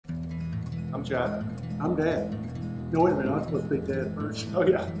I'm Chad. I'm Dad. No, wait a minute, I'm supposed to be Dad first. Oh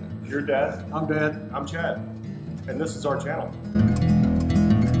yeah, you're Dad. I'm Dad. I'm Chad. And this is our channel.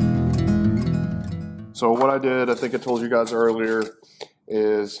 So what I did, I think I told you guys earlier,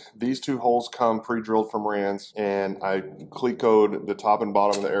 is these two holes come pre-drilled from Rans, and I cleat-coed the top and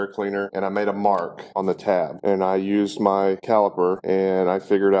bottom of the air cleaner, and I made a mark on the tab, and I used my caliper and I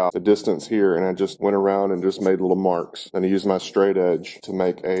figured out the distance here, and I just went around and just made little marks, and I used my straight edge to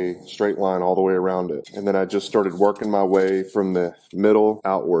make a straight line all the way around it. And then I just started working my way from the middle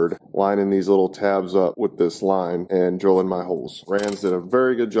outward, lining these little tabs up with this line and drilling my holes. Rans did a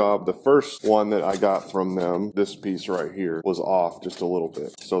very good job. The first one that I got from them, this piece right here, was off just a little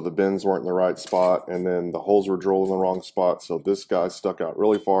bit. So the bends weren't in the right spot, and then the holes were drilled in the wrong spot. So this guy stuck out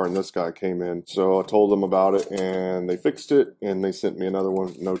really far and this guy came in. So I told them about it and they fixed it, and they sent me another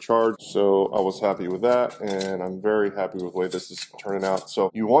one, no charge. So I was happy with that, and I'm very happy with the way this is turning out. So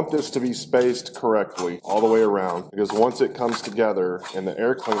you want this to be spaced correctly all the way around, because once it comes together and the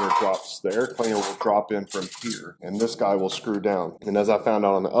air cleaner drops, the air cleaner will drop in from here and this guy will screw down. And as I found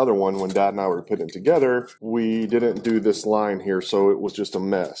out on the other one, when Dad and I were putting it together, we didn't do this line here, so it was just a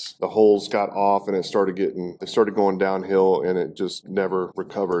mess. The holes got off and they started going downhill, and it just never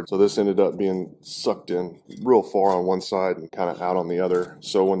recovered. So this ended up being sucked in real far on one side and kind of out on the other.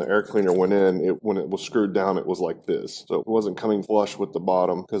 So when the air cleaner went in, when it was screwed down, it was like this. So it wasn't coming flush with the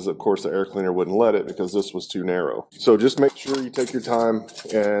bottom, because of course the air cleaner wouldn't let it, because this was too narrow. So just make sure you take your time,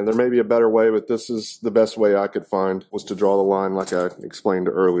 and there may be a better way, but this is the best way I could find, was to draw the line like I explained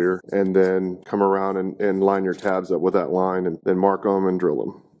earlier, and then come around and line your tabs up with that line, and then mark them and drill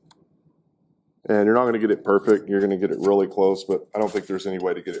them. And you're not going to get it perfect. You're going to get it really close, but I don't think there's any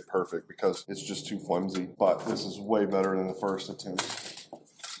way to get it perfect because it's just too flimsy. But this is way better than the first attempt.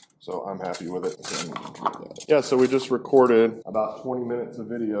 So I'm happy with it. Yeah, so we just recorded about 20 minutes of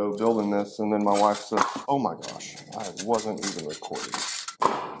video building this, and then my wife said, oh my gosh, I wasn't even recording.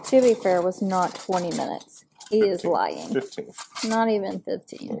 To be fair, it was not 20 minutes. He 15, is lying. 15. Not even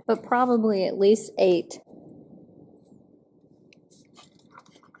 15, but probably at least 8.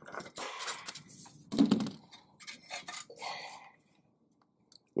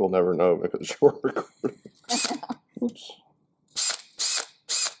 We'll never know because you're recording. Oops.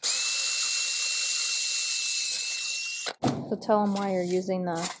 So tell them why you're using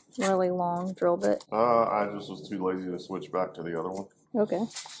the really long drill bit. I just was too lazy to switch back to the other one. Okay.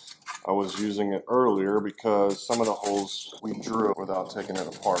 I was using it earlier because some of the holes we drew without taking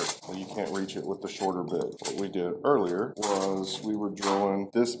it apart, so you can't reach it with the shorter bit. What we did earlier was we were drilling,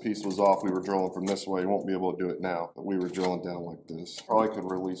 this piece was off, we were drilling from this way. You won't be able to do it now, but we were drilling down like this. Probably could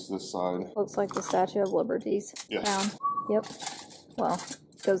release this side. Looks like the Statue of Liberty's down. Yep. Well,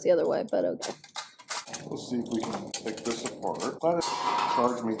 it goes the other way, but okay. Let's see if we can take this apart. Let it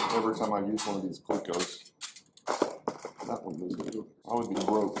charge me every time I use one of these Clicos. That one was good. I would be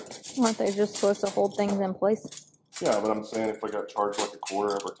broke. Aren't they just supposed to hold things in place? Yeah, but I'm saying if I got charged like a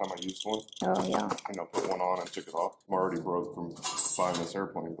quarter every time I used one. Oh, yeah. You know, put one on and took it off. I'm already broke from buying this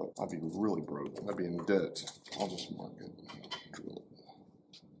airplane, but I'd be really broke. I'd be in debt. I'll just mark it. Drill it.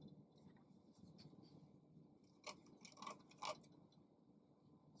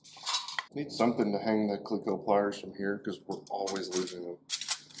 Need something to hang the Clico pliers from here because we're always losing them.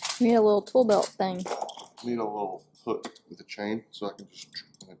 You need a little tool belt thing. Need a little hook with a chain so I can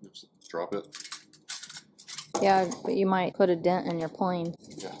just drop it. Yeah, but you might put a dent in your plane.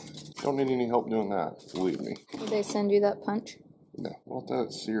 Yeah. Don't need any help doing that, believe me. Did they send you that punch? No. Well, that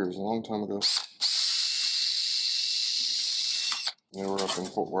at Sears a long time ago. They were up in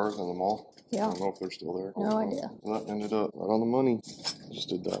Fort Worth in the mall. Yeah. I don't know if they're still there. No idea. That ended up right on the money. Just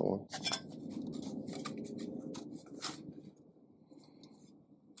did that one.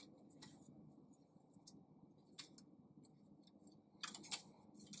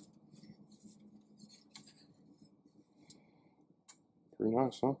 Pretty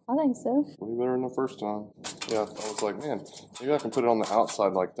nice, huh? I think so. Way better than the first time. Yeah, I was like, man, maybe I can put it on the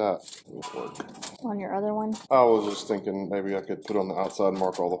outside like that. It would work. On your other one? I was just thinking maybe I could put it on the outside and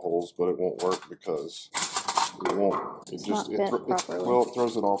mark all the holes, but it won't work because it won't. It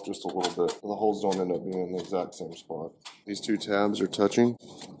throws it off just a little bit. The holes don't end up being in the exact same spot. These two tabs are touching.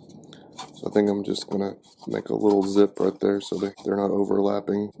 So I think I'm just going to make a little zip right there so they're not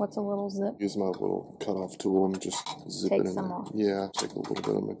overlapping. What's a little zip? Use my little cutoff tool and just zip it in some there. off. Yeah, take a little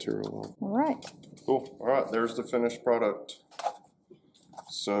bit of material off. All right. Cool. All right, there's the finished product.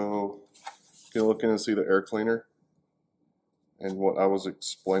 So you can look in and see the air cleaner. And what I was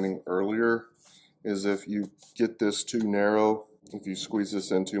explaining earlier is if you get this too narrow, if you squeeze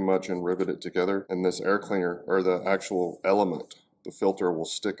this in too much and rivet it together, and this air cleaner, or the actual element, the filter will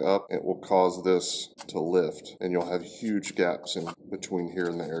stick up. It will cause this to lift, and you'll have huge gaps in between here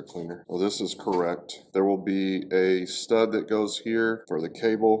and the air cleaner. Well, this is correct. There will be a stud that goes here for the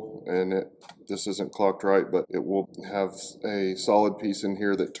cable, and this isn't clocked right, but it will have a solid piece in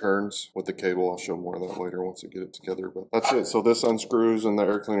here that turns with the cable. I'll show more of that later once I get it together, but that's it. So this unscrews and the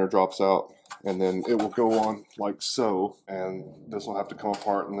air cleaner drops out, and then it will go on like so, and this will have to come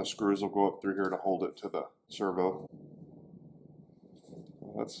apart, and the screws will go up through here to hold it to the servo.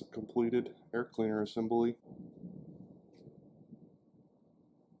 That's a completed air cleaner assembly.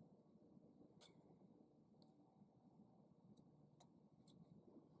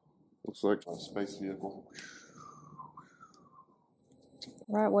 Looks like a space vehicle.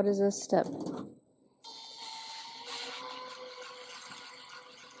 Right, what is this step?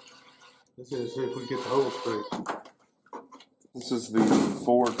 This is see if we get the hole straight. This is the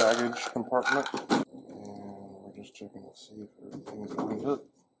forward baggage compartment. And we're just checking to see if everything is lined up.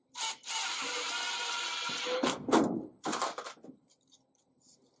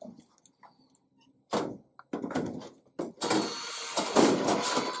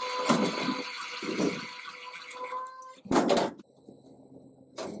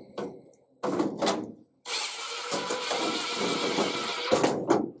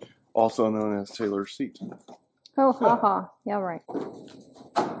 Also known as Taylor's seat. Oh, haha. Yeah, right.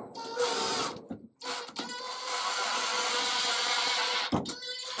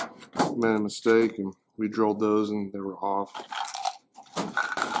 Made a mistake and we drilled those and they were off.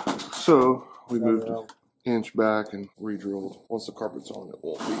 So we moved an inch back and re-drilled. Once the carpet's on, it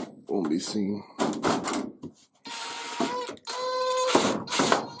won't be seen.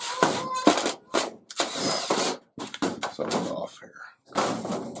 Something's off here.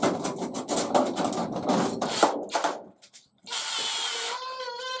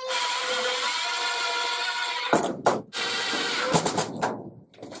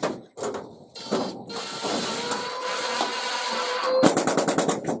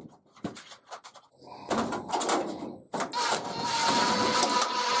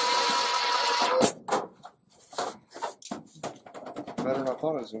 Better than I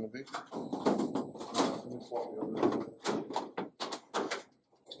thought it was going to be. Let me swap you over there.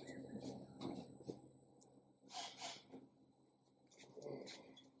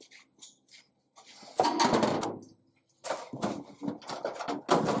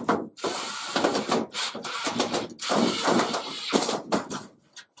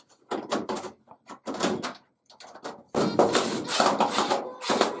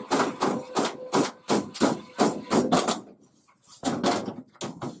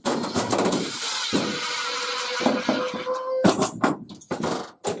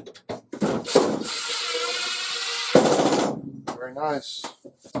 Very nice.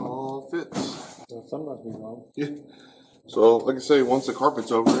 All fits. Well, something must be wrong. Yeah. So, like I say, once the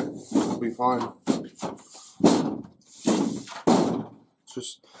carpet's over it, it'll be fine. It's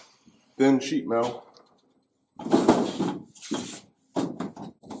just thin sheet metal.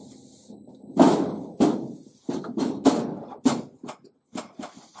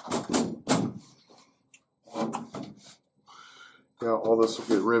 Yeah, all this will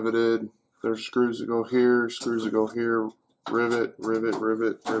get riveted. There's screws that go here, screws that go here. Rivet, rivet,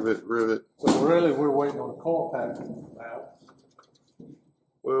 rivet, rivet, rivet. So really, we're waiting on a coil pack mount.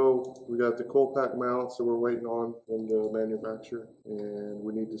 Well, we got the coil pack mounts that we're waiting on them to manufacture, and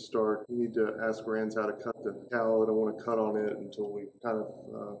we need to ask Rans how to cut the cowl. I don't want to cut on it until we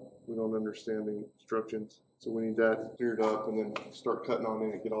we don't understand the instructions. So we need that cleared up and then start cutting on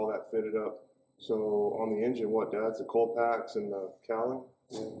it and get all that fitted up. So on the engine, what, Dad? The coil packs and the cowling?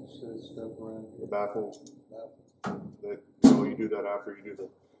 Yeah, it says stuff around The baffle. here. You do that after you do the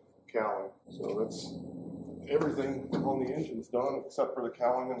cowling. So that's everything on the engine's done except for the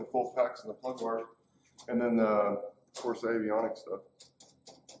cowling and the coil packs and the plug wires, and then of course the avionics stuff,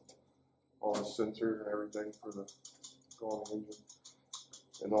 all the sensors and everything for the go on the engine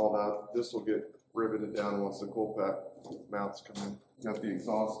and all that. This will get riveted down once the coil pack mounts come in. Got the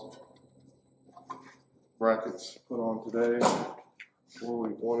exhaust brackets put on today where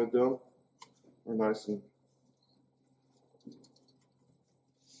we wanted them. They're nice and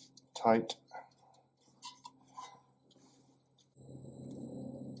tight.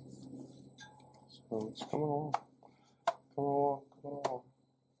 So it's coming along, coming along, coming along.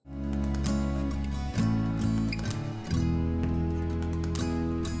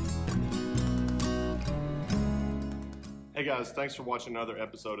 Hey guys, thanks for watching another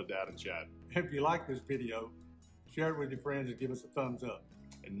episode of Dad and Chad. If you like this video, share it with your friends and give us a thumbs up.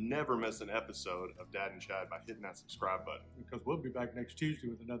 And never miss an episode of Dad and Chad by hitting that subscribe button. Because we'll be back next Tuesday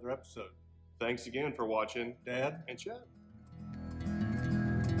with another episode. Thanks again for watching Dad and Chad.